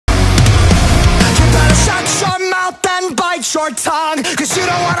short tongue, cause you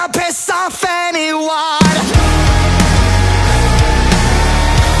don't wanna piss off anyone.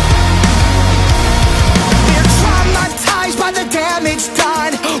 You're traumatized by the damage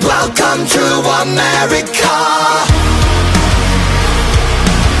done. Welcome to America.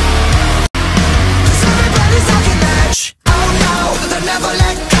 Cause everybody's talking that shh. Oh no, they'll never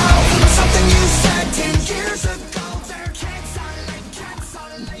let go of something you said 10 years ago.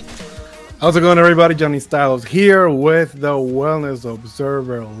 How's it going, everybody? Johnny Styles here with the Wellness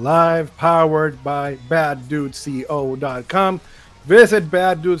Observer Live, powered by BadDudeCO.com. Visit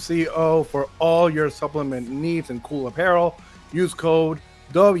BadDudeCO for all your supplement needs and cool apparel. Use code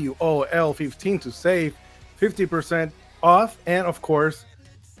WOL15 to save 50% off, and of course,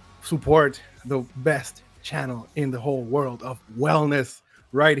 support the best channel in the whole world of wellness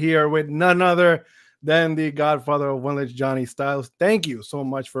right here with none other than the godfather of wellness, Johnny Styles. Thank you so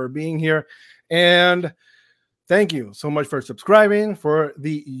much for being here, and thank you so much for subscribing for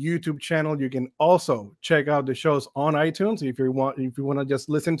the YouTube channel. You can also check out the shows on iTunes if you want to just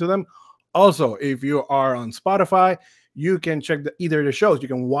listen to them. Also, if you are on Spotify, you can check either the shows. You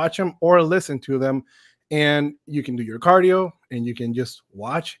can watch them or listen to them, and you can do your cardio and you can just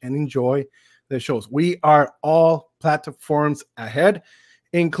watch and enjoy the shows. We are all platforms ahead,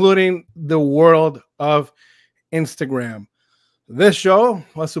 including the world of Instagram. This show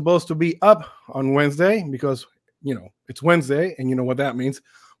was supposed to be up on Wednesday because, you know, it's Wednesday and you know what that means.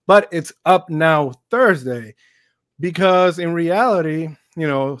 But it's up now Thursday because in reality, you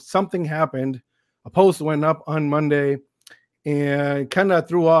know, something happened. A post went up on Monday and kind of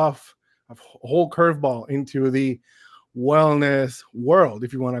threw off a whole curveball into the wellness world,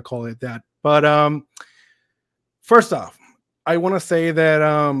 if you want to call it that. But first off, I want to say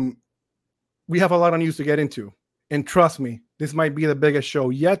that we have a lot of news to get into. And trust me, this might be the biggest show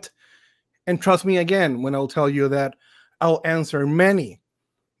yet. And trust me again when I'll tell you that I'll answer many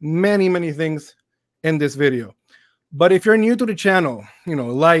things in this video. But if you're new to the channel, you know,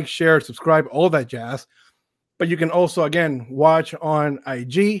 like, share, subscribe, all that jazz. But you can also, again, watch on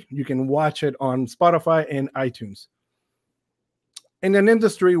IG. You can watch it on Spotify and iTunes. In an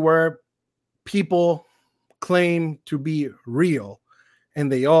industry where people claim to be real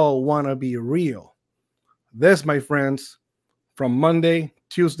and they all want to be real, this, my friends, from Monday,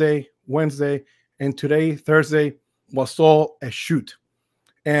 Tuesday, Wednesday, and today, Thursday, was all a shoot.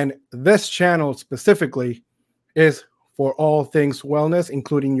 And this channel specifically is for all things wellness,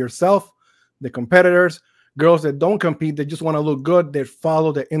 including yourself, the competitors, girls that don't compete, that just want to look good, that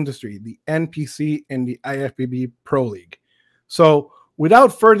follow the industry, the NPC and the IFBB Pro League. So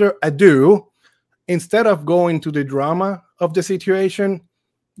without further ado, instead of going to the drama of the situation,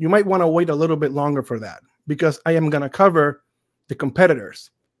 you might want to wait a little bit longer for that, because I am going to cover the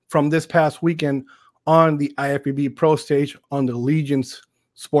competitors from this past weekend on the IFBB Pro stage on the Legion's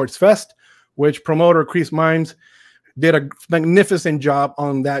Sports Fest, which promoter Chris Mimes did a magnificent job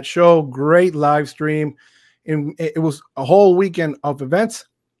on that show. Great live stream. And it was a whole weekend of events,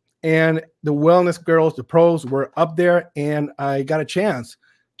 and the wellness girls, the pros, were up there, and I got a chance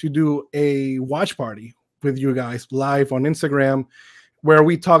to do a watch party with you guys live on Instagram, where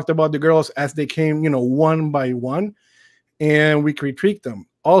we talked about the girls as they came, you know, one by one, and we critiqued them.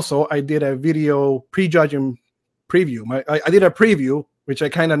 Also, I did a video prejudging preview. I did a preview, which I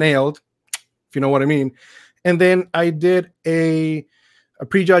kind of nailed, if you know what I mean. And then I did a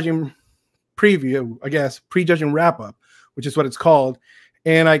prejudging preview, I guess, prejudging wrap-up, which is what it's called.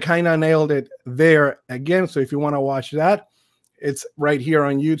 And I kind of nailed it there again. So if you want to watch that, it's right here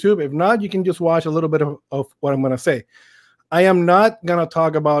on YouTube. If not, you can just watch a little bit of what I'm going to say. I am not going to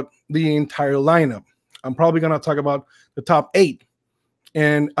talk about the entire lineup. I'm probably going to talk about the top 8.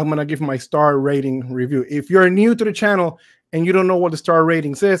 And I'm going to give my star rating review. If you're new to the channel and you don't know what the star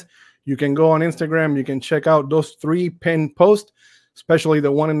ratings is, you can go on Instagram. You can check out those 3 pinned posts, especially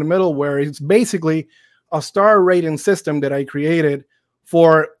the one in the middle, where it's basically a star rating system that I created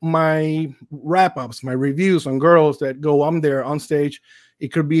for my wrap-ups, my reviews on girls that go on there on stage.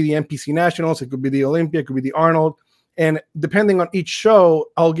 It could be the NPC Nationals, it could be the Olympia, it could be the Arnold. And depending on each show,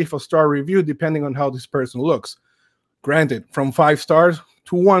 I'll give a star review depending on how this person looks. Granted, from 5 stars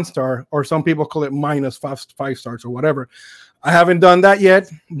to 1 star, or some people call it minus 5 stars or whatever. I haven't done that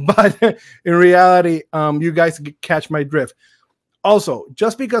yet, but in reality, you guys catch my drift. Also,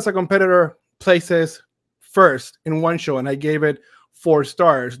 just because a competitor places first in one show and I gave it 4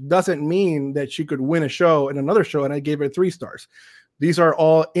 stars doesn't mean that she could win a show in another show and I gave it 3 stars. These are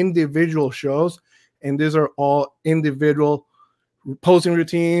all individual shows, and these are all individual posing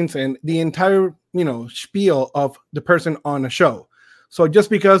routines and the entire, you know, spiel of the person on a show. So just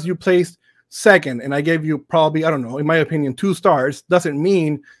because you placed second, and I gave you probably, I don't know, in my opinion, 2 stars, doesn't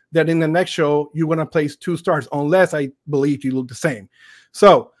mean that in the next show you're going to place 2 stars unless I believe you look the same.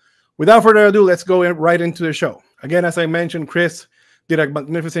 So without further ado, let's go right into the show. Again, as I mentioned, Chris did a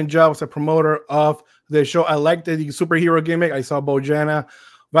magnificent job as a promoter of the show. I liked the superhero gimmick. I saw Bojana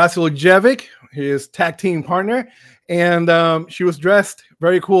Vasiljevic, his tag team partner, and she was dressed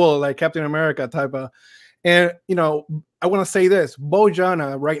very cool, like Captain America type of. And, you know, I want to say this.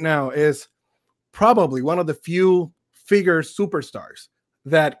 Bojana right now is probably one of the few figure superstars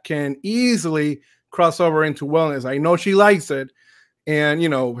that can easily cross over into wellness. I know she likes it. And, you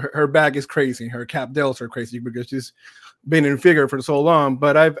know, her bag is crazy. Her cap delts are crazy because she's been in figure for so long.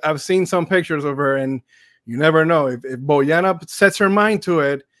 But I've seen some pictures of her, and you never know. If Bojana sets her mind to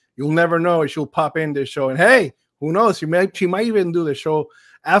it, you'll never know if she'll pop in this show. And hey, who knows? She might even do the show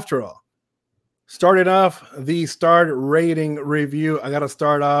after all. Started off the star rating review. I got to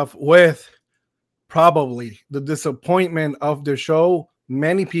start off with probably the disappointment of the show.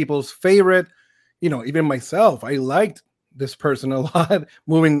 Many people's favorite, you know, even myself. I liked this person a lot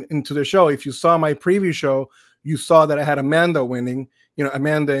moving into the show. If you saw my preview show, you saw that I had Amanda winning, you know,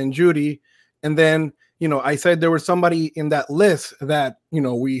 Amanda and Judy. And then, you know, I said there was somebody in that list that, you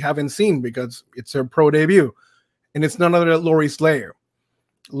know, we haven't seen because it's her pro debut. And it's none other than Lori Slayer.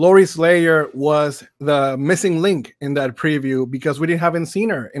 Lori Slayer was the missing link in that preview because we haven't seen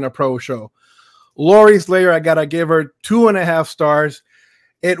her in a pro show. Lori Slayer, I got to give her 2.5 stars.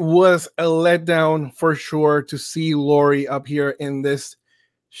 It was a letdown for sure to see Lori up here in this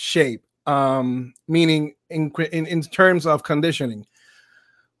shape, meaning in terms of conditioning.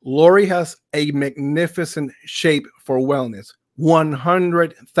 Lori has a magnificent shape for wellness,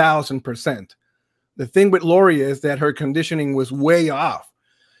 100,000%. The thing with Lori is that her conditioning was way off.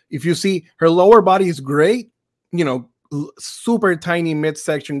 If you see, her lower body is great, you know, super tiny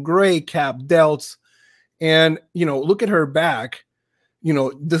midsection, great cap delts, and, you know, look at her back. You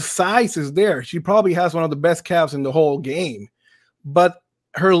know, the size is there. She probably has one of the best calves in the whole game, but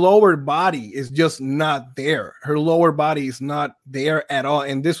her lower body is just not there. Her lower body is not there at all.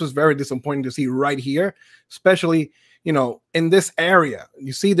 And this was very disappointing to see right here, especially, you know, in this area.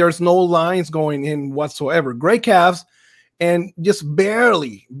 You see, there's no lines going in whatsoever. Great calves and just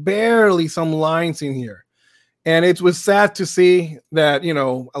barely some lines in here. And it was sad to see that, you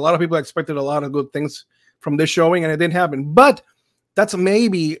know, a lot of people expected a lot of good things from this showing and it didn't happen. But that's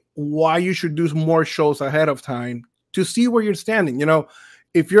maybe why you should do more shows ahead of time to see where you're standing. You know,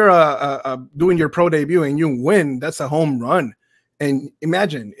 if you're doing your pro debut and you win, that's a home run. And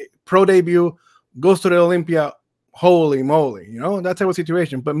imagine pro debut goes to the Olympia, holy moly, you know, that type of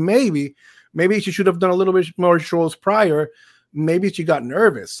situation. But maybe she should have done a little bit more shows prior. Maybe she got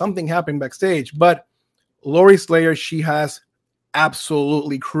nervous. Something happened backstage. But Lori Slayer, she has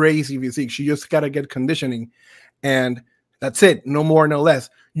absolutely crazy physique. She just got to get conditioning. And that's it. No more, no less.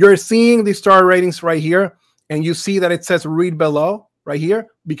 You're seeing the star ratings right here. And you see that it says read below right here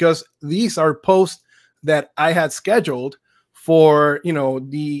because these are posts that I had scheduled for, you know,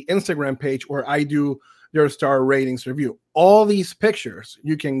 the Instagram page where I do their star ratings review. All these pictures,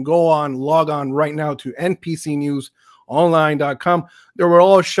 you can log on right now to npcnewsonline.com. They were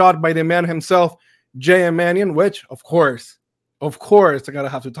all shot by the man himself, J.M. Mannion, which, of course, I gotta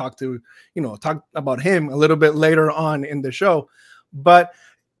have to talk about him a little bit later on in the show. But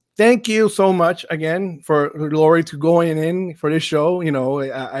thank you so much again for Lori to going in for this show. You know,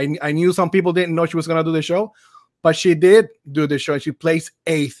 I knew some people didn't know she was gonna do the show, but she did do the show. She placed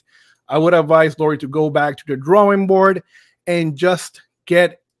 8th. I would advise Lori to go back to the drawing board and just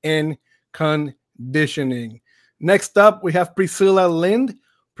get in conditioning. Next up, we have Priscilla Lind.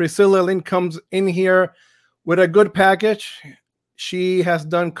 Priscilla Lind comes in here with a good package. She has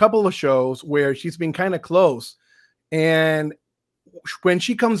done a couple of shows where she's been kind of close. And when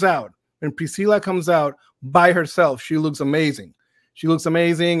Priscilla comes out by herself, she looks amazing. She looks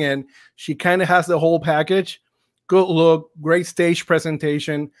amazing, and she kind of has the whole package. Good look, great stage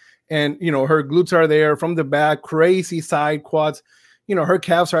presentation. And, you know, her glutes are there from the back, crazy side quads. You know, her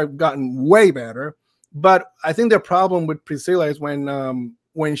calves have gotten way better. But I think the problem with Priscilla is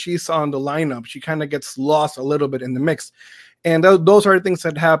when she's on the lineup, she kind of gets lost a little bit in the mix. And those are things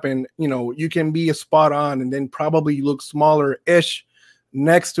that happen. You know, you can be a spot on and then probably look smaller-ish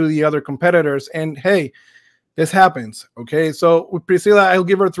next to the other competitors. And hey, this happens. Okay, so with Priscilla, I'll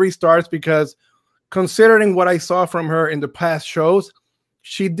give her 3 stars because considering what I saw from her in the past shows,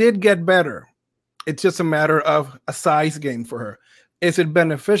 she did get better. It's just a matter of a size gain for her. Is it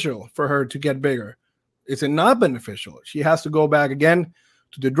beneficial for her to get bigger? Is it not beneficial? She has to go back again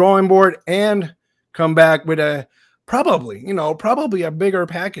to the drawing board and come back with a Probably, probably a bigger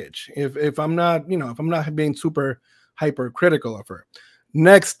package if I'm not, if I'm not being super hypercritical of her.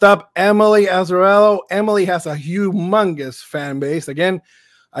 Next up, Emily Azzarello. Emily has a humongous fan base. Again,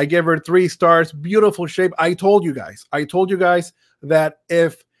 I give her 3 stars. Beautiful shape. I told you guys that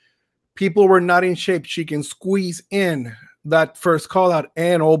if people were not in shape, she can squeeze in that first call out.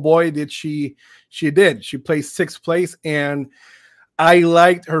 And oh boy, did she did. She placed 6th place, and I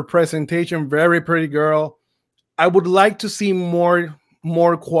liked her presentation. Very pretty girl. I would like to see more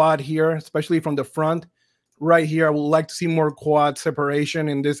quad here, especially from the front. Right here, I would like to see more quad separation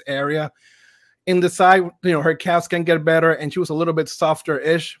in this area. In the side, her calves can get better, and she was a little bit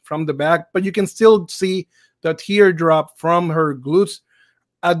softer-ish from the back, but you can still see the teardrop from her glutes,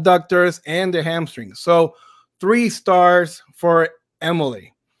 adductors, and the hamstrings. So 3 stars for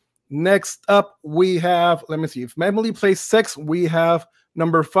Emily. Next up, we have, let me see, if Emily plays 6, we have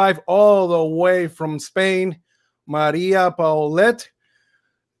number 5 all the way from Spain, Maria Paulette.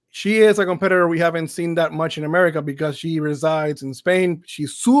 She is a competitor we haven't seen that much in America because she resides in Spain.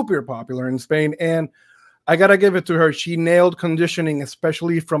 She's super popular in Spain, and I got to give it to her. She nailed conditioning,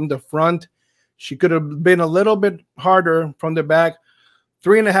 especially from the front. She could have been a little bit harder from the back.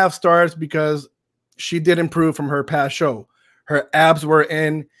 3.5 stars because she did improve from her past show. Her abs were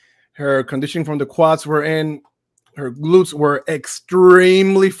in, her conditioning from the quads were in, her glutes were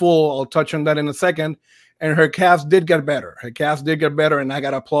extremely full. I'll touch on that in a second. And her calves did get better. And I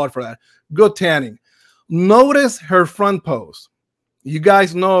got to applaud for that. Good tanning. Notice her front pose. You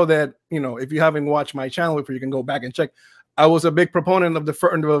guys know that, if you haven't watched my channel before, you can go back and check. I was a big proponent of the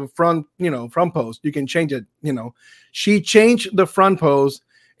front, front pose. You can change it, She changed the front pose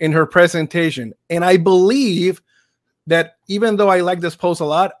in her presentation. And I believe that even though I like this pose a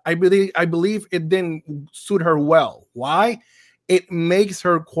lot, I believe it didn't suit her well. Why? It makes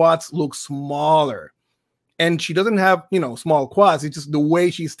her quads look smaller. And she doesn't have, small quads. It's just the way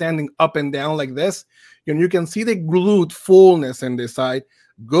she's standing up and down like this. You can see the glute fullness in this side.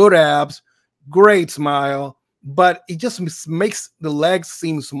 Good abs, great smile, but it just makes the legs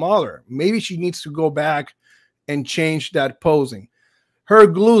seem smaller. Maybe she needs to go back and change that posing. Her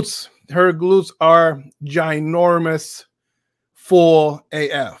glutes are ginormous, full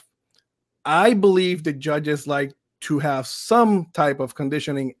AF. I believe the judges like to have some type of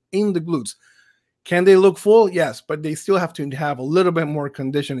conditioning in the glutes. Can they look full? Yes, but they still have to have a little bit more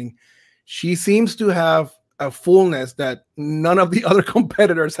conditioning. She seems to have a fullness that none of the other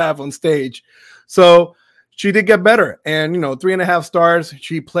competitors have on stage. So she did get better. And, 3.5 stars.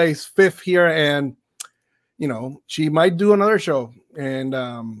 She placed 5th here, and, she might do another show. And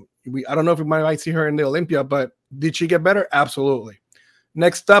I don't know if we might see her in the Olympia, but did she get better? Absolutely.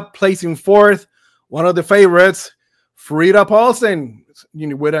 Next up, placing 4th, one of the favorites, Frida Paulsen,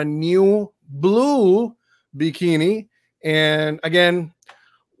 with a new blue bikini. And again,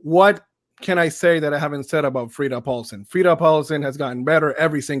 what can I say that I haven't said about Frida Paulsen? Frida Paulsen has gotten better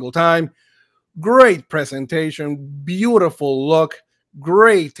every single time. Great presentation, beautiful look,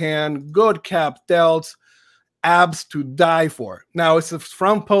 great tan, good cap delts, abs to die for. Now, it's the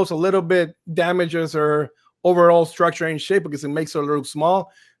front pose a little bit damages her overall structure and shape because it makes her look small.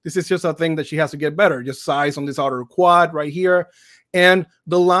 This is just a thing that she has to get better. Just size on this outer quad right here. And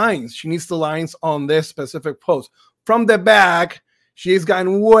the lines, she needs the lines on this specific pose. From the back, she's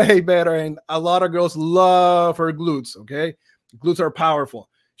gotten way better, and a lot of girls love her glutes, okay? Glutes are powerful.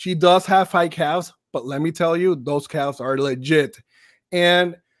 She does have high calves, but let me tell you, those calves are legit.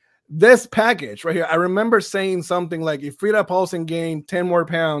 And this package right here, I remember saying something like, if Frida Paulsen gained 10 more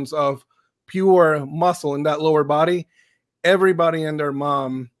pounds of pure muscle in that lower body, everybody and their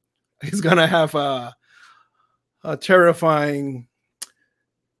mom is going to have a terrifying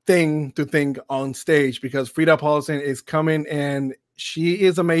thing to think on stage, because Frida Paulsen is coming and she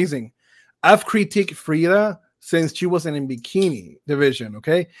is amazing. I've critiqued Frida since she wasn't in bikini division,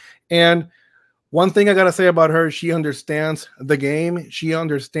 okay? And one thing I got to say about her, she understands the game. She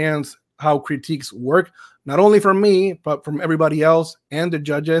understands how critiques work, not only from me, but from everybody else and the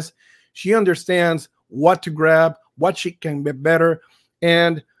judges. She understands what to grab, what she can be better.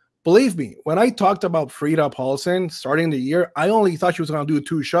 And believe me, when I talked about Frida Paulsen starting the year, I only thought she was going to do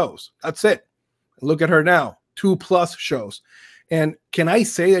 2 shows. That's it. Look at her now, 2+ shows. And can I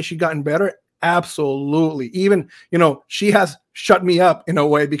say that she gotten better? Absolutely. Even, she has shut me up in a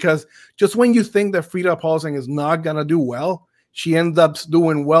way, because just when you think that Frida Paulsen is not going to do well, she ends up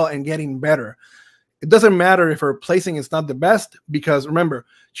doing well and getting better. It doesn't matter if her placing is not the best, because remember,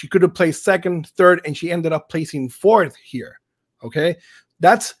 she could have placed 2nd, 3rd, and she ended up placing 4th here. Okay.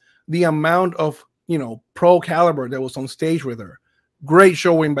 That's the amount of, pro caliber that was on stage with her. Great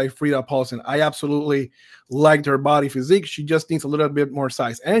showing by Frida Paulsen. I absolutely liked her body physique. She just needs a little bit more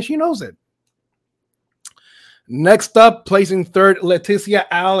size, and she knows it. Next up, placing third, Leticia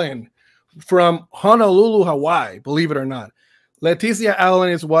Allen from Honolulu, Hawaii, believe it or not. Leticia Allen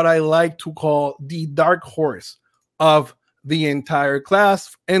is what I like to call the dark horse of the entire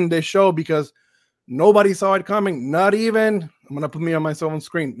class in this show, because nobody saw it coming. Not even, I'm going to put me on my cell phone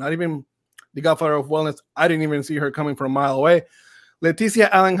screen, not even the Godfather of Wellness. I didn't even see her coming from a mile away. Leticia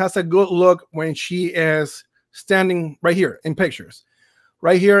Allen has a good look when she is standing right here in pictures.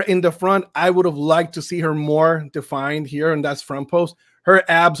 Right here in the front, I would have liked to see her more defined here, and that's front post. Her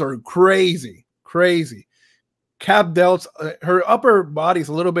abs are crazy, crazy. Cap delts, her upper body's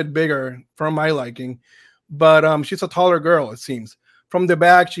a little bit bigger for my liking, but she's a taller girl, it seems. From the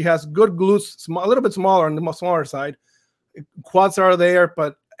back, she has good glutes, a little bit smaller on the smaller side. Quads are there,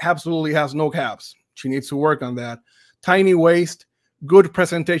 but absolutely has no calves. She needs to work on that. Tiny waist, good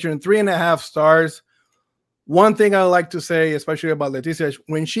presentation, 3.5 stars. One thing I like to say, especially about Leticia,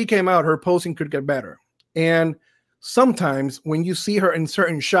 when she came out, her posing could get better. And sometimes when you see her in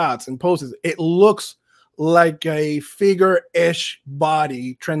certain shots and poses, it looks like a figure-ish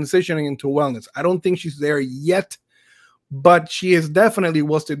body transitioning into wellness. I don't think she's there yet, but she is definitely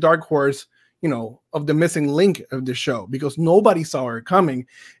was the dark horse, you know, of the missing link of the show, because nobody saw her coming.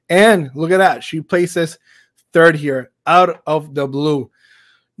 And look at that. She places third here out of the blue.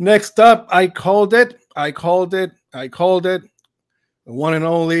 Next up, I called it. The one and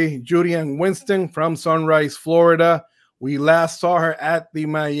only Judy Ann Winston from Sunrise, Florida. We last saw her at the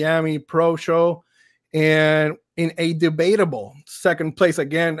Miami Pro Show and in a debatable second place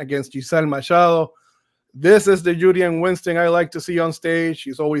again against Giselle Machado. This is the Judy Ann Winston I like to see on stage.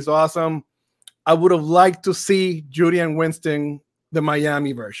 She's always awesome. I would have liked to see Judy Ann Winston, the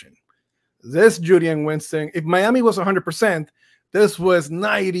Miami version. This Judy Ann Winston, if Miami was 100%, this was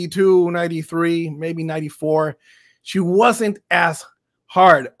 92, 93, maybe 94. She wasn't as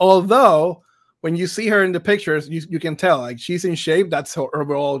hard. Although, when you see her in the pictures, you can tell, like, she's in shape. That's her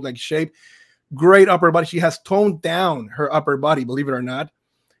overall, like, shape. Great upper body. She has toned down her upper body, believe it or not.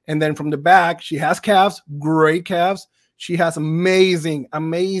 And then from the back, she has calves, great calves. She has amazing,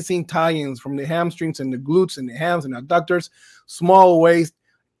 amazing tie-ins from the hamstrings and the glutes and the hams and adductors, small waist,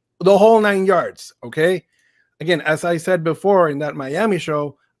 the whole 9 yards, okay? Again, as I said before in that Miami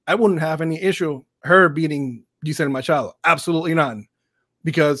show, I wouldn't have any issue her beating Giselle Machado. Absolutely none,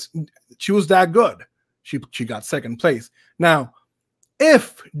 because she was that good. She got second place. Now,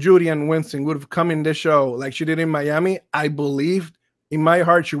 if Judy Ann Winston would have come in this show like she did in Miami, I believe in my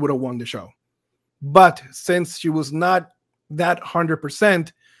heart she would have won the show. But since she was not that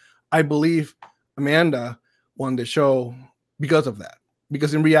 100%, I believe Amanda won the show because of that.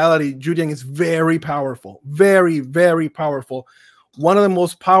 Because in reality, Judy Ann is very powerful, very, very powerful. One of the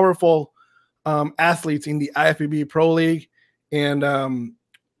most powerful athletes in the IFBB Pro League. And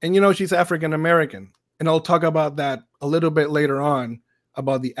you know, she's African-American. And I'll talk about that a little bit later on,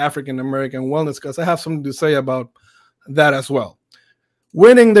 about the African-American wellness, because I have something to say about that as well.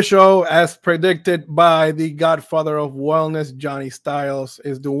 Winning the show, as predicted by the Godfather of Wellness, Johnny Styles,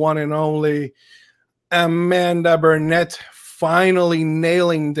 is the one and only Amanda Burnett, finally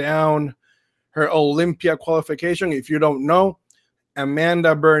nailing down her Olympia qualification. If you don't know,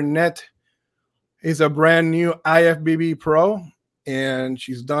 Amanda Burnett is a brand new IFBB pro, and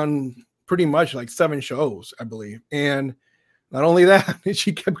she's done pretty much like 7 shows, I believe. And not only that,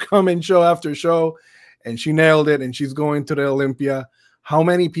 she kept coming show after show, and she nailed it, and she's going to the Olympia. How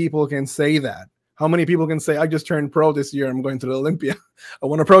many people can say that? How many people can say, I just turned pro this year, I'm going to the Olympia. I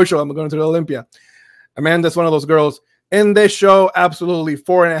won a pro show, I'm going to the Olympia. Amanda's one of those girls. In this show, absolutely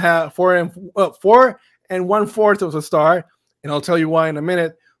 4 1/4 of a star, and I'll tell you why in a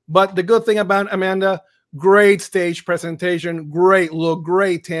minute. But the good thing about Amanda, great stage presentation, great look,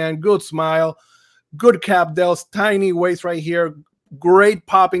 great tan, good smile, good cap delts, tiny waist right here, great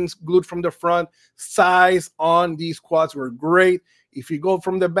popping glute from the front, size on these quads were great. If you go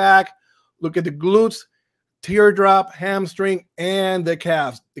from the back, look at the glutes, teardrop, hamstring, and the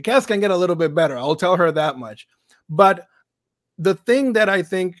calves. The calves can get a little bit better. I'll tell her that much. But the thing that I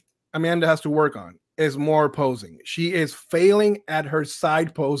think Amanda has to work on is more posing. She is failing at her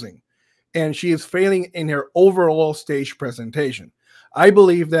side posing, and she is failing in her overall stage presentation. I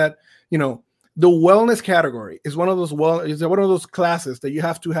believe that, you know, the wellness category is one of those classes that you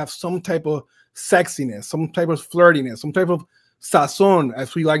have to have some type of sexiness, some type of flirtiness, some type of sazon,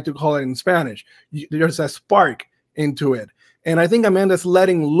 as we like to call it in Spanish. There's a spark into it. And I think Amanda's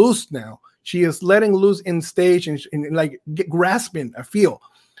letting loose now. She is letting loose in stage and like grasping a feel.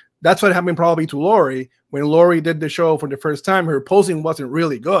 That's what happened probably to Lori when Lori did the show for the first time, her posing wasn't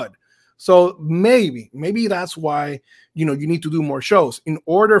really good. So maybe that's why, you need to do more shows. In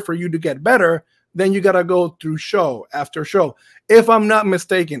order for you to get better, then you got to go through show after show. If I'm not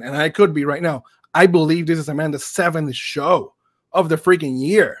mistaken, and I could be right now, I believe this is Amanda's 7th show of the freaking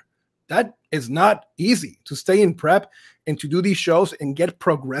year. That is not easy to stay in prep and to do these shows and get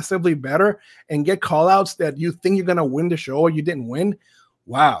progressively better and get call outs that you think you're going to win the show or you didn't win.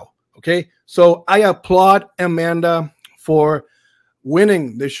 Wow. Okay. So I applaud Amanda for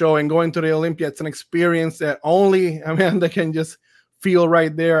winning the show and going to the Olympia. It's an experience that only Amanda can just feel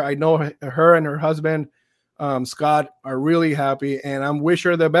right there. I know her and her husband, Scott, are really happy, and I wish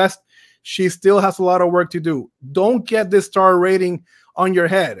her the best. She still has a lot of work to do. Don't get this star rating on your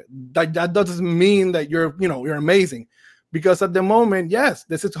head. That doesn't mean that you're amazing, because at the moment, yes,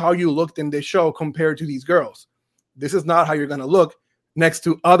 this is how you looked in this show compared to these girls. This is not how you're going to look next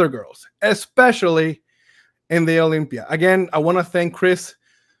to other girls, especially in the Olympia. Again, I want to thank Chris,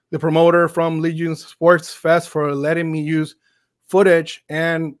 the promoter from Legion Sports Fest, for letting me use footage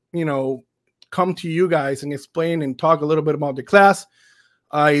and, come to you guys and explain and talk a little bit about the class.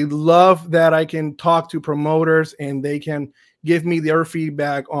 I love that I can talk to promoters and they can give me their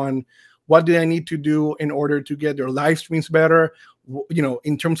feedback on what do I need to do in order to get their live streams better,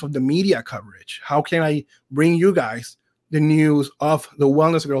 in terms of the media coverage. How can I bring you guys the news of the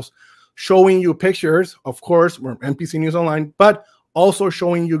Wellness Girls, showing you pictures, of course, we're NPC News Online, but also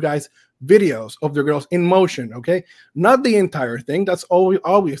showing you guys videos of the girls in motion, okay? Not the entire thing. That's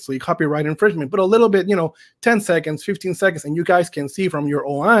obviously copyright infringement, but a little bit, 10 seconds, 15 seconds, and you guys can see from your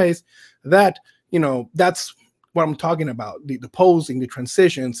own eyes that, that's what I'm talking about, the posing, the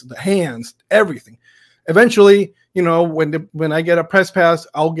transitions, the hands, everything. Eventually, when I get a press pass,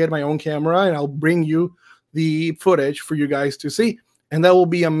 I'll get my own camera and I'll bring you the footage for you guys to see, and that will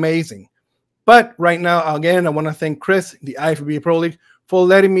be amazing. But right now, again, I want to thank Chris, the IFBB Pro League, for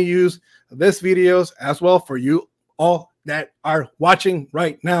letting me use this videos as well for you all that are watching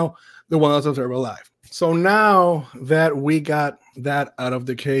right now the Wellness Observer Live. So now that we got that out of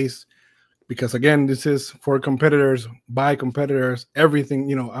the case, because again, this is for competitors, by competitors, everything,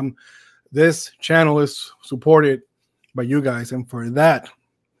 this channel is supported by you guys, and for that,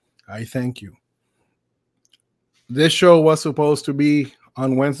 I thank you. This show was supposed to be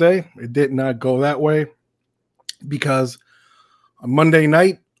on Wednesday. It did not go that way because on Monday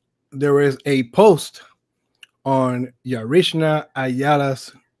night, there is a post on Yarishna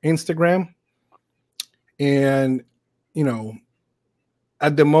Ayala's Instagram. And,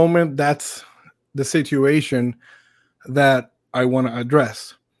 at the moment, that's the situation that I want to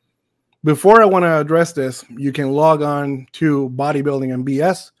address. Before I want to address this, you can log on to Bodybuilding and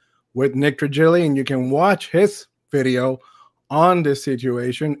BS with Nick Trigilli, and you can watch his video on this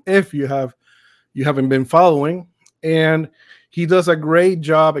situation if you haven't been following. And he does a great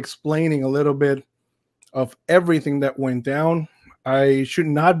job explaining a little bit of everything that went down. I should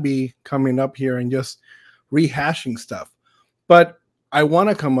not be coming up here and just rehashing stuff, but I want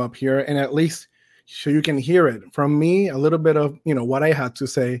to come up here and at least so you can hear it from me, a little bit of what I had to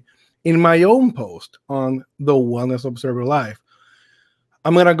say in my own post on the Wellness Observer Live.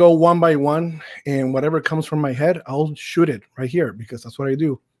 I'm gonna go one by one, and whatever comes from my head, I'll shoot it right here, because that's what I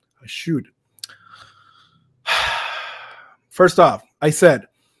do. I shoot. First off, I said,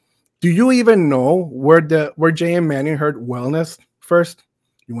 do you even know where J.M. Manning heard wellness first?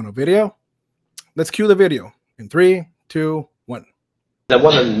 You want a video? Let's cue the video in 3, 2, 1. That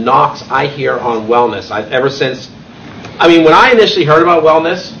one of the knocks I hear on wellness, ever since, when I initially heard about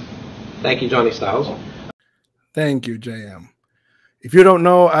wellness, thank you, Johnny Styles. Thank you, J.M. If you don't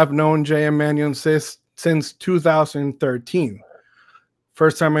know, I've known J.M. Mannion since 2013.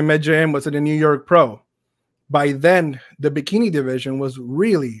 First time I met J.M. was at the New York Pro. By then, the bikini division was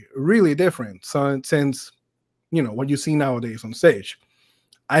really, really different since what you see nowadays on stage.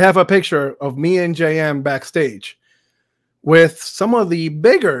 I have a picture of me and JM backstage with some of the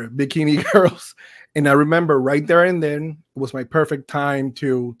bigger bikini girls. And I remember right there and then it was my perfect time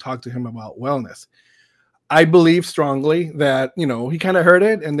to talk to him about wellness. I believe strongly that, he kind of heard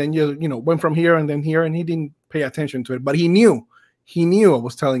it and then, went from here and then here, and he didn't pay attention to it, but he knew I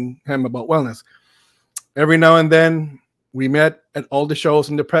was telling him about wellness. Every now and then we met at all the shows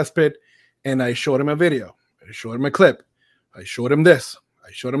in the press pit, and I showed him a video. I showed him a clip. I showed him this.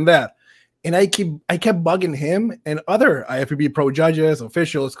 I showed him that. And I kept bugging him and other IFBB Pro judges,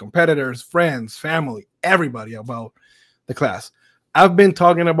 officials, competitors, friends, family, everybody about the class. I've been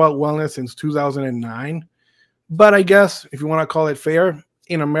talking about wellness since 2009, but I guess if you want to call it fair,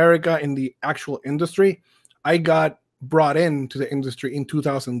 in America, in the actual industry, I got brought into the industry in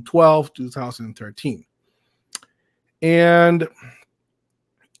 2012, 2013. And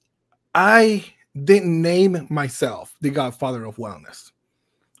I didn't name myself the godfather of wellness.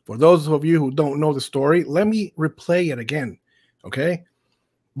 For those of you who don't know the story, let me replay it again. Okay.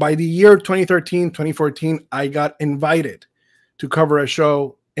 By the year 2013, 2014, I got invited to cover a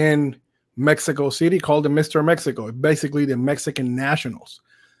show in Mexico City called the Mr. Mexico, basically the Mexican Nationals.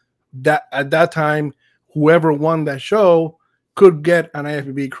 That at that time, whoever won that show could get an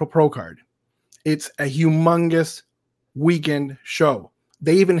IFBB Pro card. It's a humongous weekend show.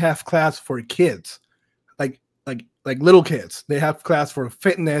 They even have class for kids, like little kids. They have class for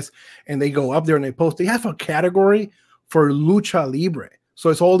fitness, and they go up there and they post. They have a category for lucha libre. So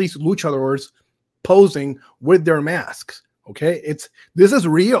it's all these luchadors posing with their masks. Okay, this is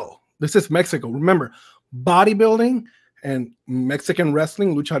real. This is Mexico. Remember, bodybuilding and Mexican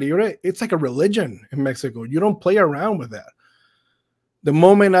wrestling, lucha libre, it's like a religion in Mexico. You don't play around with that. The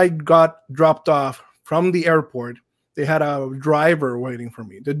moment I got dropped off from the airport, they had a driver waiting for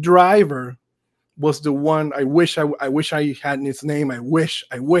me. The driver was the one. I wish I had his name. I wish.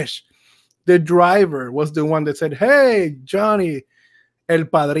 The driver was the one that said, "Hey, Johnny, el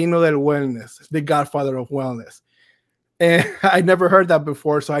padrino del wellness, the godfather of wellness." And I never heard that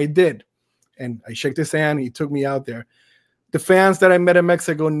before, so I did. And I shook his hand. He took me out there. The fans that I met in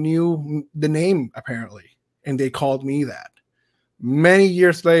Mexico knew the name, apparently, and they called me that. Many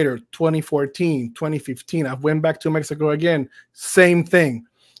years later, 2014, 2015, I went back to Mexico again. Same thing.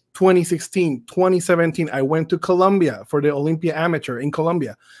 2016, 2017, I went to Colombia for the Olympia Amateur in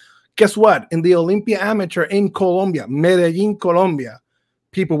Colombia. Guess what? In the Olympia Amateur in Colombia, Medellin, Colombia,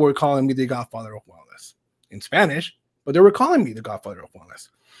 people were calling me the godfather of wellness in Spanish, but they were calling me the godfather of wellness.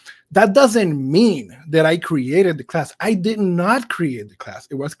 That doesn't mean that I created the class. I did not create the class.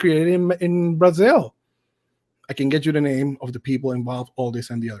 It was created in Brazil. I can get you the name of the people involved, all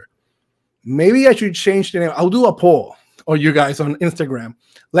this and the other. Maybe I should change the name. I'll do a poll, or you guys on Instagram.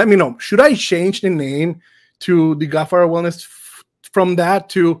 Let me know. Should I change the name to the Godfather of Wellness from that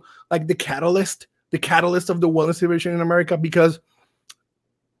to like the catalyst of the wellness division in America? Because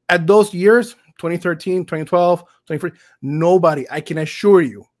at those years, 2013, 2012, 2014, nobody, I can assure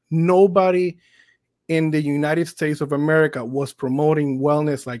you, nobody in the United States of America was promoting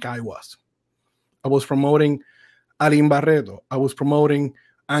wellness like I was. I was promoting Aline Barreto. I was promoting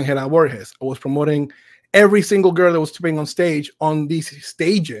Angela Borges. I was promoting every single girl that was stepping on stage on these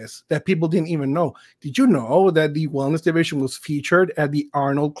stages that people didn't even know. Did you know that the wellness division was featured at the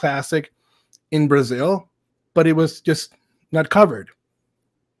Arnold Classic in Brazil, but it was just not covered?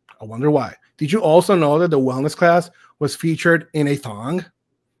 I wonder why. Did you also know that the wellness class was featured in a thong?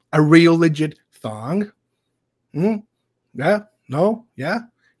 A real legit thong? Yeah? No? Yeah?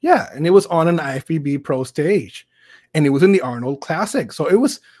 Yeah, and it was on an IFBB Pro stage, and it was in the Arnold Classic, so it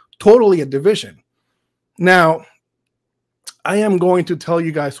was totally a division. Now, I am going to tell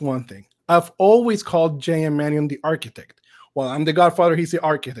you guys one thing. I've always called J.M. Mannion the architect. Well, I'm the godfather, he's the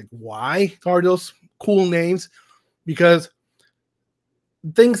architect. Why are those cool names? Because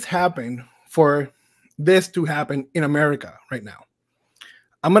things happen for this to happen in America right now.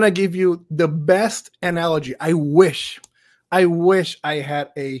 I'm going to give you the best analogy. I wish I had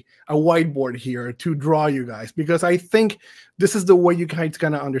a whiteboard here to draw you guys, because I think this is the way you guys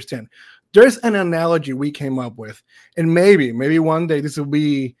gonna understand. There's an analogy we came up with, and maybe one day this will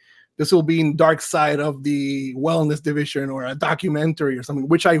be in dark side of the wellness division or a documentary or something,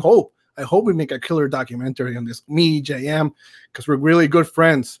 which I hope we make a killer documentary on this, me, JM, because we're really good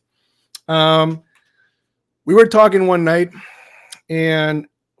friends. We were talking one night, and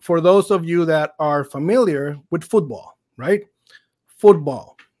for those of you that are familiar with football, right?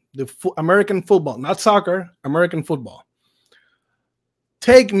 Football, American football, not soccer, American football.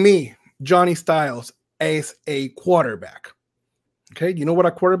 Take me, Johnny Styles, as a quarterback. Okay, you know what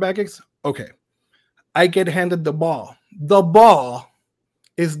a quarterback is? Okay, I get handed the ball. The ball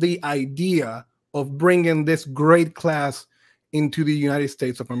is the idea of bringing this great class into the United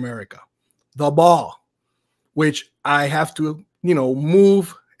States of America. The ball, which I have to,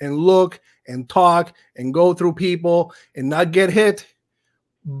 move and look and talk and go through people and not get hit.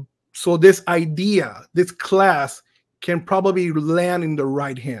 So this idea, this class can probably land in the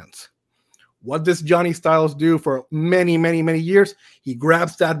right hands. What does Johnny Styles do for many, many, many years? He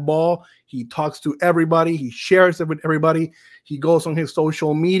grabs that ball. He talks to everybody. He shares it with everybody. He goes on his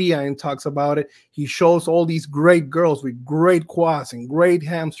social media and talks about it. He shows all these great girls with great quads and great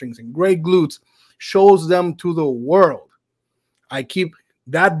hamstrings and great glutes, shows them to the world. I keep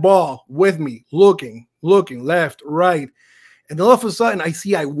that ball with me, looking left, right. And all of a sudden, I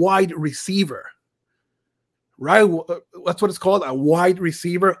see a wide receiver, right? That's what it's called, a wide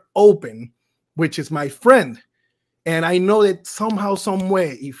receiver open, which is my friend. And I know that somehow, some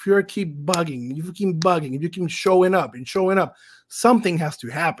way, if you keep bugging, if you keep showing up and showing up, something has to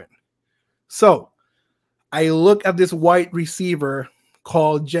happen. So I look at this white receiver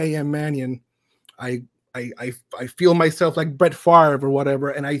called J.M. Mannion. I feel myself like Brett Favre or whatever,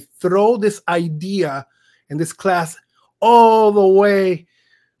 and I throw this idea in this class all the way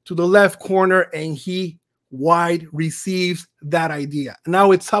to the left corner, and he wide receives that idea.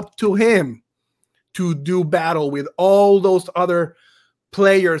 Now it's up to him to do battle with all those other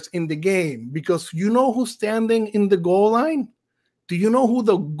players in the game, because you know who's standing in the goal line? Do you know who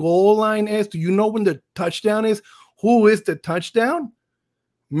the goal line is? Do you know when the touchdown is? Who is the touchdown?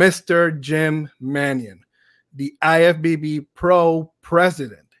 Mr. Jim Mannion, the IFBB Pro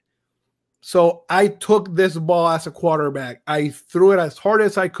president. So I took this ball as a quarterback. I threw it as hard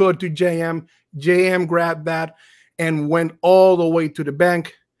as I could to JM. JM grabbed that and went all the way to the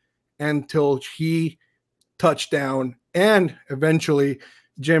bank until he touched down. And eventually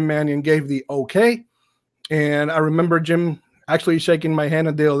Jim Mannion gave the okay. And I remember Jim actually shaking my hand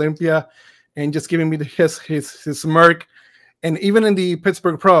at the Olympia and just giving me his smirk. And even in the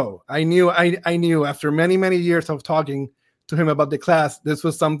Pittsburgh Pro, I knew after many, many years of talking to him about the class, this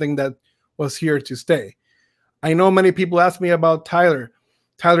was something that was here to stay. I know many people ask me about Tyler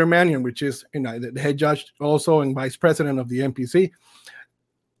Mannion, which is the head judge also and vice president of the NPC.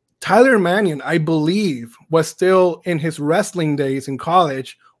 Tyler Mannion, I believe, was still in his wrestling days in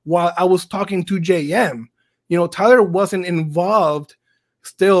college while I was talking to JM. Tyler wasn't involved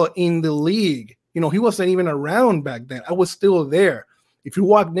still in the league. He wasn't even around back then. I was still there. If you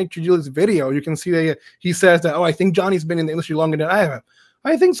watch Nick Trigili's video, you can see that he says that, I think Johnny's been in the industry longer than I have.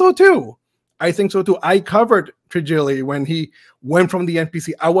 I think so too. I covered Trigili when he went from the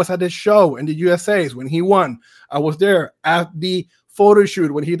NPC. I was at his show in the USAs when he won. I was there at the photo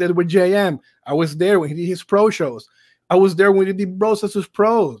shoot when he did with JM. I was there when he did his pro shows. I was there when he did Bros vs.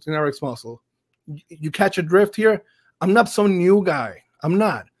 Pros in Eric's Muscle. You catch a drift here? I'm not some new guy. I'm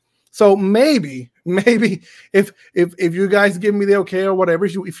not. So maybe if you guys give me the okay or whatever,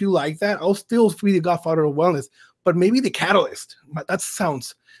 if you like that, I'll still be the godfather of wellness. But maybe the catalyst. That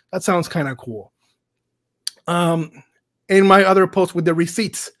sounds kind of cool. In my other post with the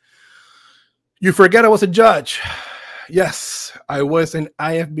receipts, you forget I was a judge. Yes, I was an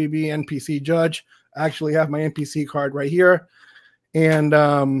IFBB NPC judge. I actually have my NPC card right here, and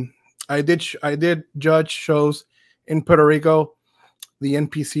I did judge shows in Puerto Rico, the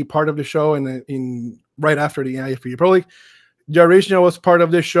NPC part of the show, and in right after the IFBB Pro League. Yarishna was part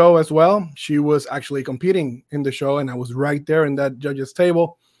of this show as well. She was actually competing in the show, and I was right there in that judge's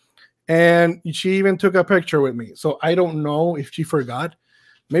table. And she even took a picture with me. So I don't know if she forgot.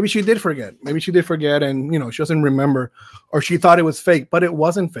 Maybe she did forget. And she doesn't remember, or she thought it was fake, but it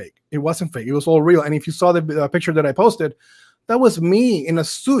wasn't fake. It wasn't fake. It was all real. And if you saw the picture that I posted, that was me in a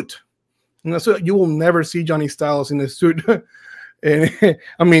suit. You will never see Johnny Styles in a suit.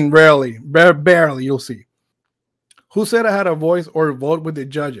 I mean, rarely, barely you'll see. Who said I had a voice or vote with the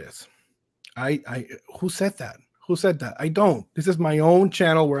judges? Who said that? Who said that? I don't. This is my own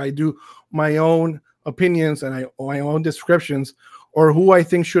channel where I do my own opinions and my own descriptions, or who I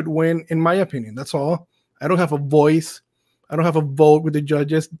think should win, in my opinion. That's all. I don't have a voice. I don't have a vote with the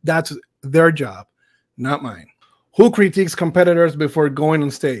judges. That's their job, not mine. Who critiques competitors before going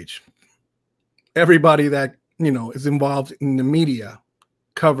on stage? Everybody that is involved in the media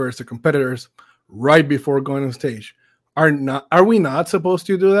covers the competitors right before going on stage. Are we not supposed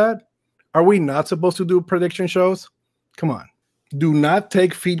to do that? Are we not supposed to do prediction shows? Come on. Do not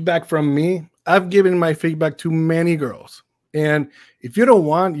take feedback from me. I've given my feedback to many girls. And if you don't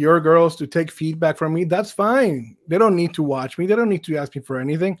want your girls to take feedback from me, that's fine. They don't need to watch me. They don't need to ask me for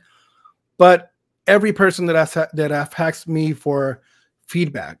anything. But every person that have asked me for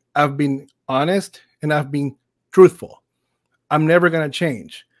feedback, I've been honest and I've been truthful. I'm never going to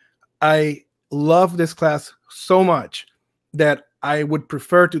change. I love this class so much that I would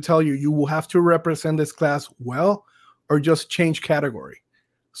prefer to tell you, you will have to represent this class well or just change category.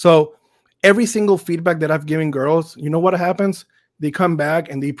 So every single feedback that I've given girls, you know what happens? They come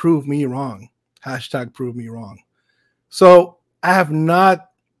back and they prove me wrong. Hashtag prove me wrong. So I have not,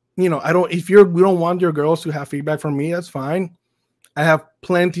 if you don't want your girls to have feedback from me, that's fine. I have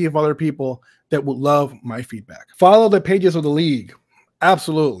plenty of other people that would love my feedback. Follow the pages of the league.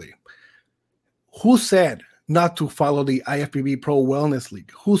 Absolutely. Who said not to follow the IFBB Pro Wellness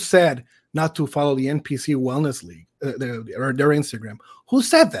League? Who said not to follow the NPC Wellness League, or their Instagram? Who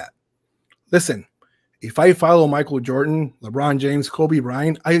said that? Listen, if I follow Michael Jordan, LeBron James, Kobe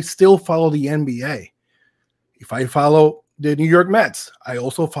Bryant, I still follow the NBA. If I follow the New York Mets, I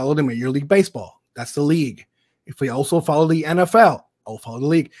also follow the Major League Baseball. That's the league. If we also follow the NFL, I'll follow the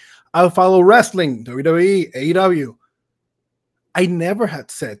league. I'll follow wrestling, WWE, AEW. I never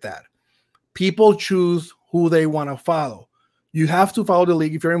had said that. People choose who they want to follow. You have to follow the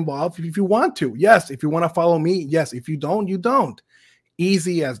league if you're involved, if you want to. Yes, if you want to follow me, yes. If you don't, you don't.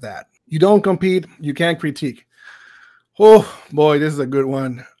 Easy as that. You don't compete, you can't critique. Oh boy, this is a good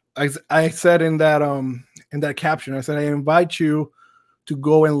one. I said in that caption, I said I invite you to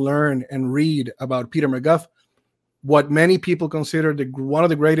go and learn and read about Peter McGuff, what many people consider one of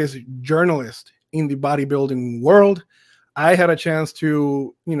the greatest journalists in the bodybuilding world. I had a chance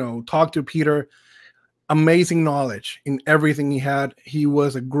to, talk to Peter. Amazing knowledge in everything he had. He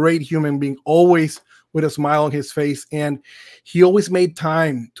was a great human being, always with a smile on his face, and he always made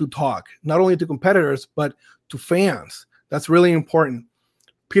time to talk, not only to competitors, but to fans. That's really important.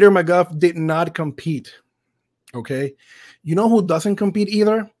 Peter McGuff did not compete, okay? You know who doesn't compete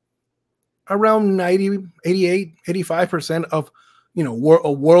either? Around 90, 88, 85% of,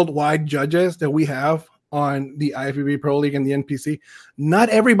 worldwide judges that we have on the IFBB Pro League and the NPC. Not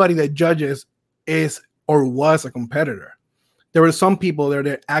everybody that judges is or was a competitor. There were some people there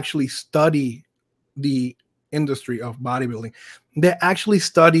that actually study the industry of bodybuilding. They actually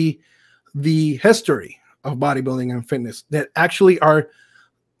study the history of bodybuilding and fitness, that actually are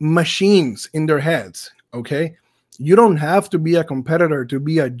machines in their heads, okay? You don't have to be a competitor to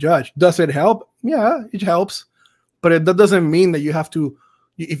be a judge. Does it help? Yeah, it helps. But that doesn't mean that you have to,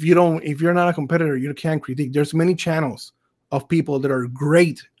 if you're not a competitor, you can't critique. There's many channels of people that are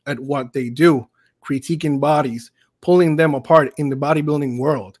great at what they do, critiquing bodies, pulling them apart in the bodybuilding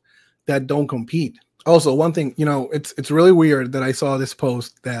world that don't compete. Also, one thing, it's really weird that I saw this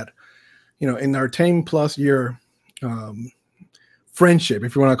post that, in our 10+ year friendship,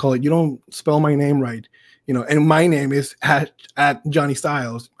 if you want to call it, you don't spell my name right, and my name is at Johnny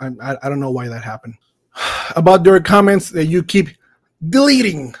Styles. I don't know why that happened. About their comments that you keep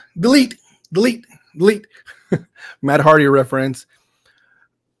delete. Matt Hardy reference.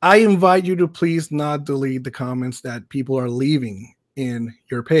 I invite you to please not delete the comments that people are leaving in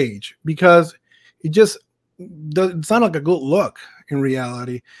your page, because it's not like a good look in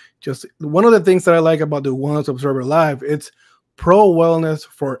reality. Just one of the things that I like about the Wellness Observer Live, it's pro wellness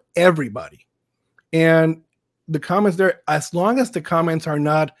for everybody. And the comments there, as long as the comments are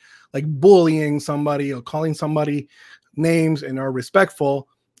not like bullying somebody or calling somebody names and are respectful,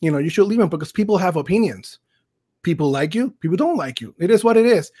 you should leave them, because people have opinions. People like you, people don't like you. It is what it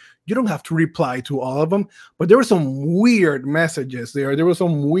is. You don't have to reply to all of them. But there were some weird messages there. There were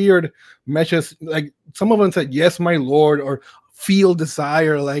some weird messages. Like some of them said, "Yes, my Lord," or "feel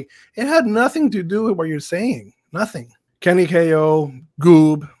desire." Like it had nothing to do with what you're saying. Nothing. Kenny KO,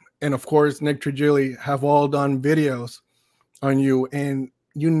 Goob, and of course Nick Trigili have all done videos on you, and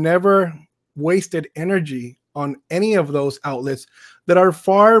you never wasted energy on any of those outlets that are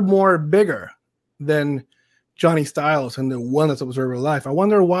far more bigger than Johnny Styles and the Wellness Observer Life. I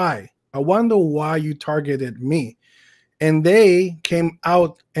wonder why. I wonder why you targeted me. And they came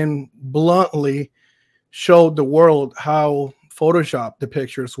out and bluntly showed the world how Photoshopped the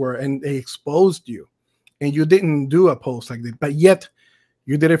pictures were, and they exposed you. And you didn't do a post like that, but yet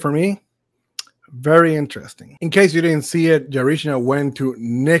you did it for me. Very interesting. In case you didn't see it, Yarishna went to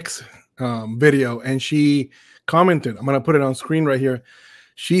Nick's video and she commented. I'm going to put it on screen right here.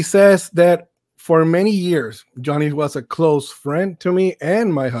 She says that for many years, Johnny was a close friend to me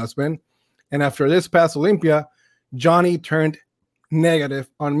and my husband. And after this past Olympia, Johnny turned negative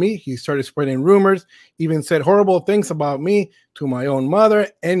on me. He started spreading rumors, even said horrible things about me to my own mother,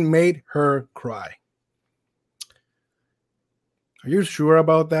 and made her cry. Are you sure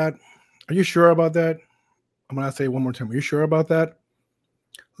about that? Are you sure about that? I'm going to say it one more time. Are you sure about that?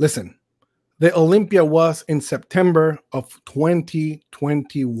 Listen, the Olympia was in September of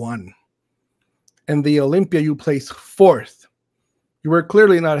 2021. And the Olympia, you placed 4th. You were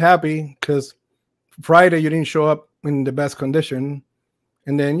clearly not happy because Friday you didn't show up in the best condition.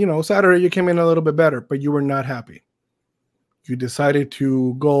 And then, Saturday you came in a little bit better, but you were not happy. You decided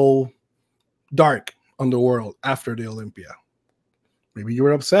to go dark on the world after the Olympia. Maybe you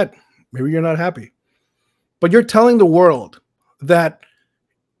were upset. Maybe you're not happy. But you're telling the world that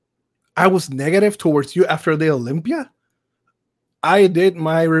I was negative towards you after the Olympia? I did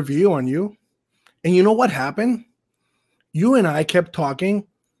my review on you. And you know what happened? You and I kept talking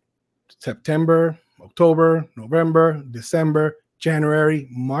September, October, November, December, January,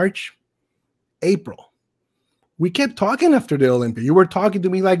 March, April. We kept talking after the Olympia. You were talking to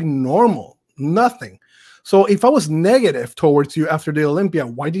me like normal, nothing. So if I was negative towards you after the Olympia,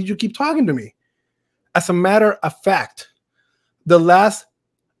 why did you keep talking to me? As a matter of fact, the last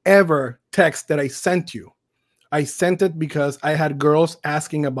ever text that I sent you I sent it because I had girls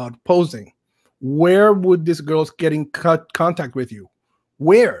asking about posing. Where would these girls get in contact with you?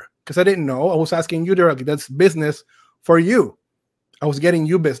 Where? Because I didn't know. I was asking you directly. That's business for you. I was getting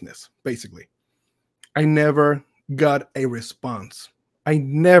you business, basically. I never got a response. I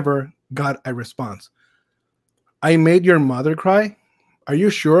never got a response. I made your mother cry? Are you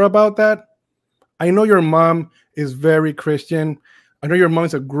sure about that? I know your mom is very Christian. I know your mom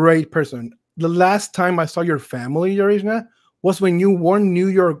is a great person. The last time I saw your family, Yarishna, was when you won New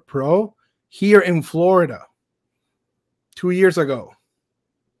York Pro here in Florida 2 years ago.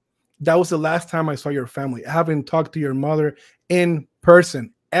 That was the last time I saw your family. I haven't talked to your mother in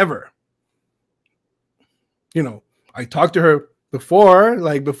person ever. You know, I talked to her before,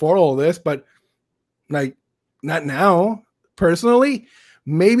 like before all this, but like not now. Personally,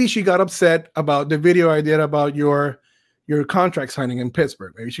 maybe she got upset about the video I did about your contract signing in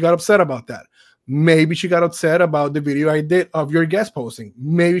Pittsburgh. Maybe she got upset about that. Maybe she got upset about the video I did of your guest posting.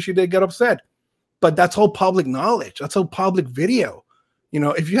 Maybe she did get upset. But that's all public knowledge. That's all public video. You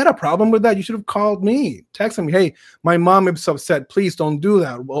know, if you had a problem with that, you should have called me, texted me, hey, my mom is upset. Please don't do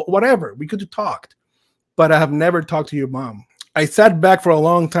that. Well, whatever. We could have talked. But I have never talked to your mom. I sat back for a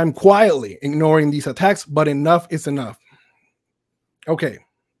long time quietly, ignoring these attacks, but enough is enough. Okay,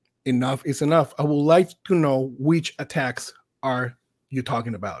 enough is enough. I would like to know which attacks are you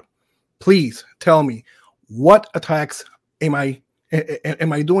talking about. Please tell me, what attacks am I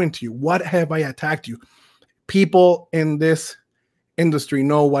doing to you? What have I attacked you? People in this industry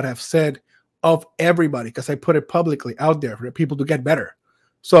know what I've said of everybody because I put it publicly out there for people to get better.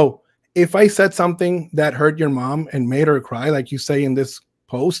 So if I said something that hurt your mom and made her cry, like you say in this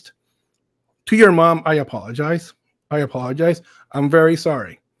post, to your mom, I apologize. I apologize. I'm very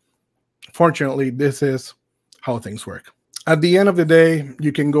sorry. Fortunately, this is how things work. At the end of the day,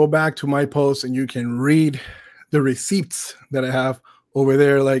 you can go back to my post and you can read the receipts that I have over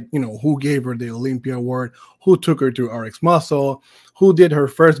there, like, you know, who gave her the Olympia Award, who took her to RX Muscle, who did her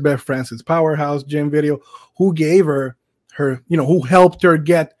first Beth Francis Powerhouse gym video, who gave her, you know, who helped her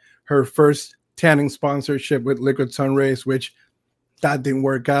get her first tanning sponsorship with Liquid Sun Rays, which that didn't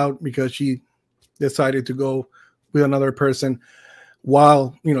work out because she decided to go with another person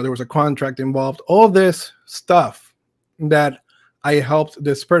while, you know, there was a contract involved. All this stuff that I helped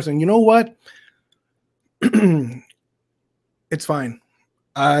this person. You know what? It's fine.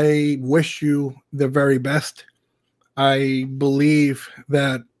 I wish you the very best. I believe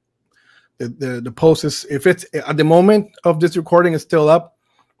that the post is, if it's at the moment of this recording is still up,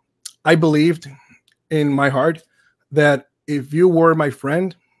 I believed in my heart that if you were my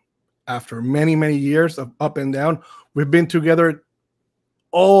friend after many, many years of up and down, we've been together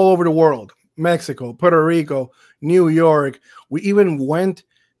all over the world, Mexico, Puerto Rico, New York. We even went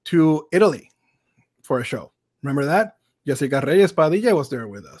to Italy for a show. Remember that? Jessica Reyes Padilla was there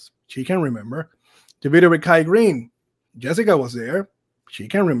with us. She can remember. The video with Kai Green. Jessica was there. She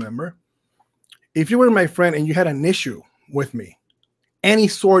can remember. If you were my friend and you had an issue with me, any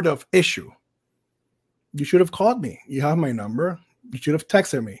sort of issue, you should have called me. You have my number. You should have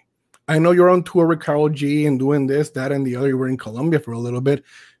texted me. I know you're on tour with Karol G and doing this, that, and the other. You were in Colombia for a little bit.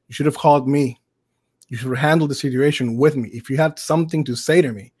 You should have called me. You should have handled the situation with me. If you had something to say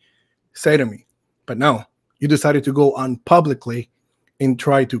to me, say to me. But no, you decided to go on publicly and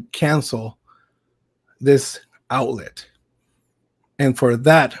try to cancel this outlet. And for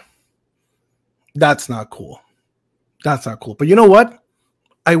that, that's not cool. That's not cool. But you know what?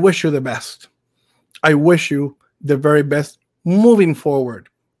 I wish you the best. I wish you the very best moving forward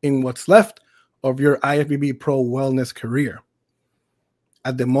in what's left of your IFBB Pro wellness career.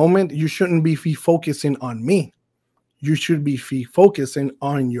 At the moment, you shouldn't be focusing on me. You should be focusing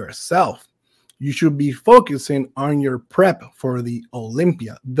on yourself. You should be focusing on your prep for the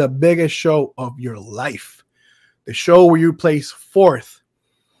Olympia, the biggest show of your life, the show where you place fourth.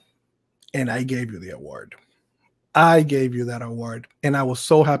 And I gave you the award. I gave you that award, and I was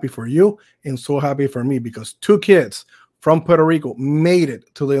so happy for you and so happy for me because two kids from Puerto Rico made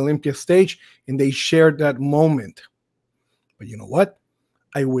it to the Olympia stage and they shared that moment. But you know what?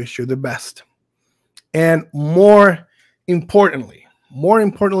 I wish you the best. And more importantly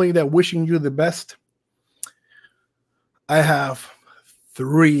than wishing you the best, I have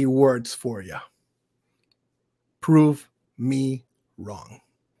 3 words for you. Prove me wrong.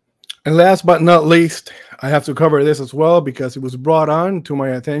 And last but not least, I have to cover this as well because it was brought on to my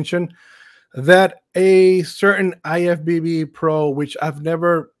attention that a certain IFBB pro, which I've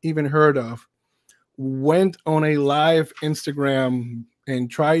never even heard of, went on a live Instagram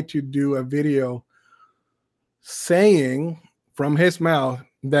and tried to do a video saying from his mouth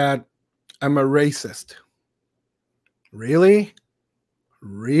that I'm a racist. Really?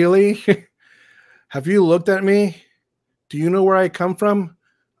 Really? Have you looked at me? Do you know where I come from?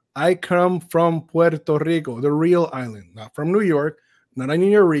 I come from Puerto Rico, the real island, not from New York, not a New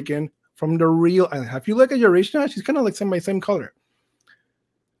Yorican, from the real island. Have you looked at Yarishna? She's kind of like my same color.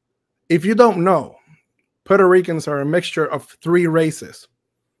 If you don't know, Puerto Ricans are a mixture of three races: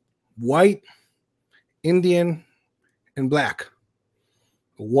 white, Indian, and black.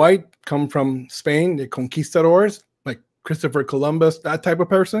 White come from Spain, the conquistadors, like Christopher Columbus, that type of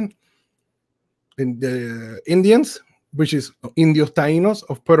person. And the Indians, which is Indios Taínos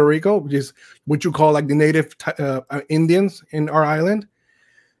of Puerto Rico, which is what you call like the native Indians in our island.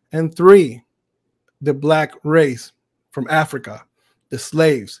 And three, the black race from Africa, the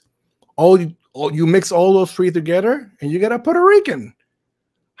slaves. You mix all those three together and you get a Puerto Rican.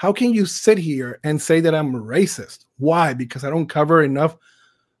 How can you sit here and say that I'm racist? Why? Because I don't cover enough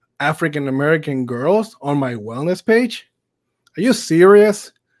African American girls on my wellness page? Are you serious?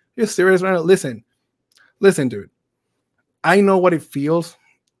 Are you serious right now? Listen, dude. I know what it feels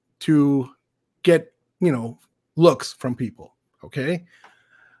to get, looks from people. Okay.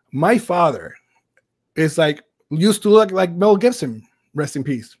 My father is used to look like Mel Gibson, rest in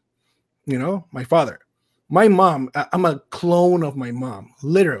peace. My father. My mom, I'm a clone of my mom,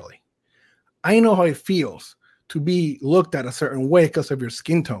 literally. I know how it feels to be looked at a certain way because of your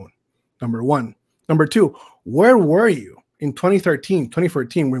skin tone, number one. Number two, where were you in 2013,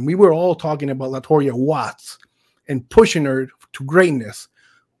 2014, when we were all talking about LaToya Watts and pushing her to greatness,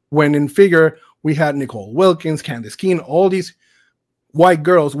 when in figure we had Nicole Wilkins, Candace Keene, all these white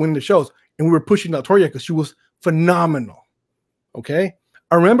girls winning the shows, and we were pushing LaToya because she was phenomenal, okay?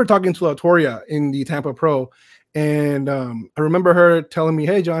 I remember talking to LaToya in the Tampa Pro, and I remember her telling me,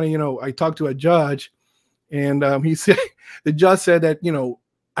 hey, Johnny, I talked to a judge, and he said, the judge said that,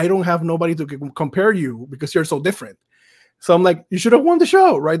 I don't have nobody to compare you because you're so different. So I'm like, you should have won the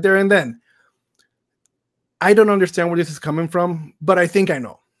show right there and then. I don't understand where this is coming from, but I think I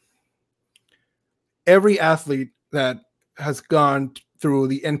know. Every athlete that has gone through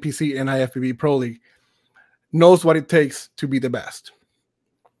the NPC and IFBB Pro League knows what it takes to be the best.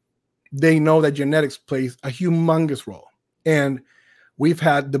 They know that genetics plays a humongous role. And we've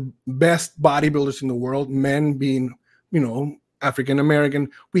had the best bodybuilders in the world, men being, African American.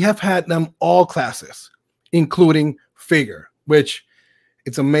 We have had them all classes, including figure, which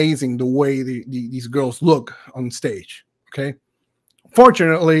it's amazing the way these girls look on stage. Okay.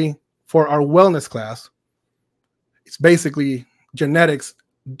 Fortunately for our wellness class, it's basically genetics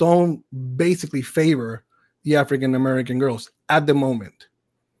don't basically favor the African American girls at the moment.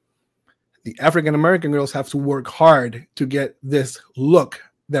 The African American girls have to work hard to get this look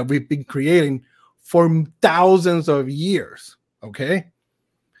that we've been creating for thousands of years. Okay.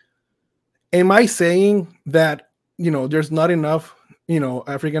 Am I saying that, there's not enough,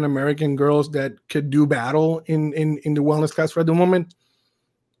 African American girls that could do battle in the wellness class for the moment?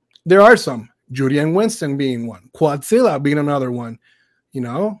 There are some, Judy and Winston being one, Quadzilla being another one.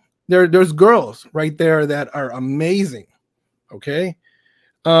 There's girls right there that are amazing. Okay.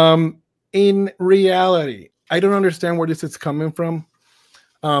 In reality, I don't understand where this is coming from.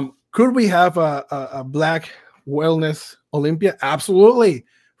 Could we have a black wellness Olympia? Absolutely.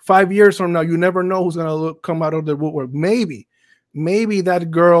 5 years from now, you never know who's going to come out of the woodwork. Maybe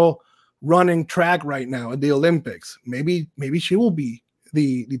that girl running track right now at the Olympics, maybe she will be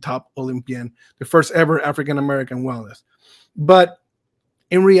the top Olympian, the first ever African-American wellness. But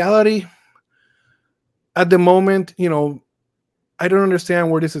in reality, at the moment, I don't understand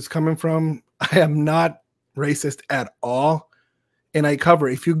where this is coming from. I am not racist at all. And I cover,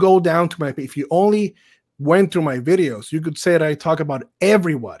 if you go down to if you only went through my videos, you could say that I talk about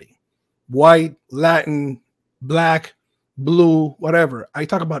everybody, white, Latin, black, blue, whatever. I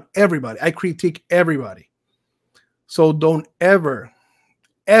talk about everybody. I critique everybody. So don't ever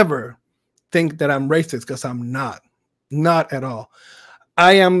think that I'm racist, because I'm not at all.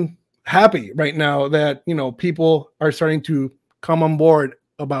 I am happy right now that, people are starting to come on board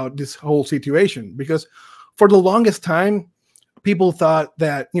about this whole situation, because for the longest time, people thought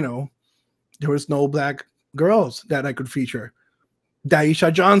that, there was no black girls that I could feature.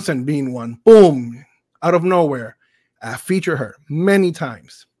 Daisha Johnson being one, boom, out of nowhere. I feature her many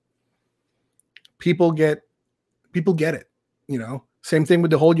times. People get it, Same thing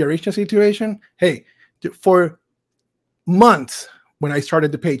with the whole Yarishna situation. Hey, for months when I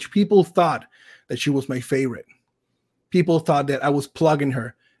started the page, people thought that she was my favorite. People thought that I was plugging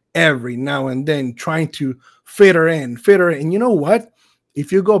her every now and then, trying to fit her in. And you know what?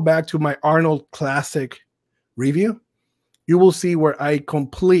 If you go back to my Arnold Classic review, you will see where I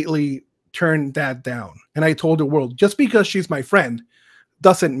completely turn that down. And I told the world, just because she's my friend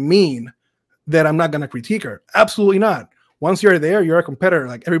doesn't mean that I'm not going to critique her. Absolutely not. Once you're there, you're a competitor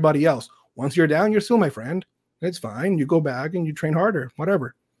like everybody else. Once you're down, you're still my friend. It's fine. You go back and you train harder,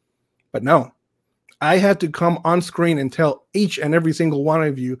 whatever. But no, I had to come on screen and tell each and every single one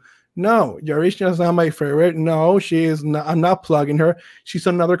of you, no, Yarishna is not my favorite. No, she is not. I'm not plugging her. She's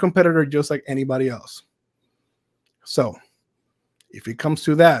another competitor just like anybody else. So if it comes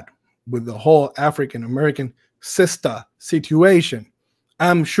to that, with the whole African-American sister situation,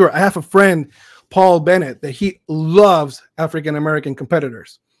 I'm sure I have a friend, Paul Bennett, that he loves African-American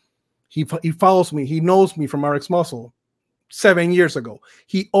competitors. He follows me. He knows me from RX Muscle 7 years ago.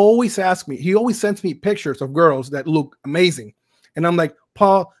 He always asks me, he always sends me pictures of girls that look amazing. And I'm like,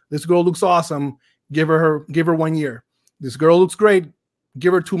 Paul, this girl looks awesome. Give her 1 year. This girl looks great.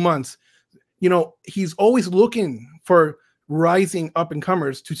 Give her 2 months. You know, he's always looking for rising up and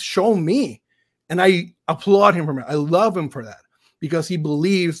comers to show me. And I applaud him for that. I love him for that, because he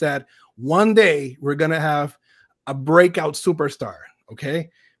believes that one day we're going to have a breakout superstar, okay,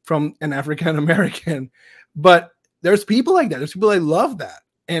 from an African American. But there's people like that. There's people that love that.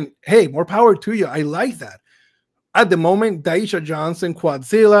 And hey, more power to you. I like that. At the moment, Daisha Johnson,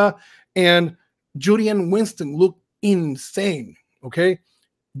 Quadzilla, and Julian Winston look insane, okay?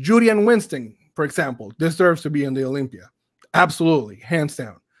 Julian Winston, for example, deserves to be in the Olympia. Absolutely, hands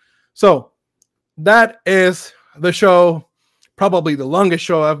down. So that is the show, probably the longest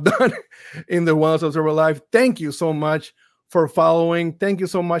show I've done in the Wellness Observer Live. Thank you so much for following. Thank you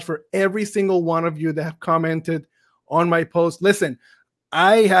so much for every single one of you that have commented on my post. Listen,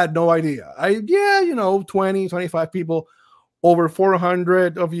 I had no idea. 20, 25 people, over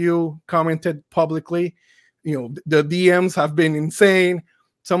 400 of you commented publicly. You know, the DMs have been insane.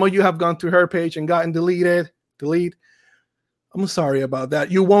 Some of you have gone to her page and gotten delete. I'm sorry about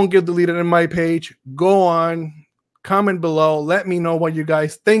that. You won't get deleted on my page. Go on, comment below. Let me know what you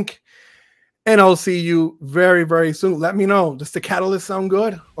guys think. And I'll see you very, very soon. Let me know. Does the Catalyst sound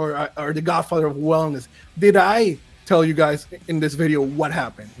good? Or the Godfather of Wellness? Did I tell you guys in this video what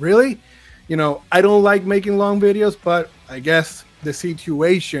happened? Really? You know, I don't like making long videos, but I guess the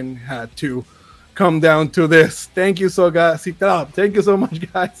situation had to come down to this. Thank you so guys. Thank you so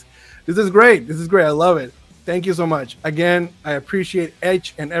much, guys. This is great. This is great. I love it. Thank you so much. Again, I appreciate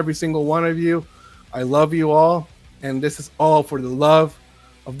each and every single one of you. I love you all. And this is all for the love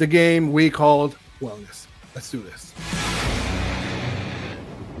of the game we called wellness. Let's do this.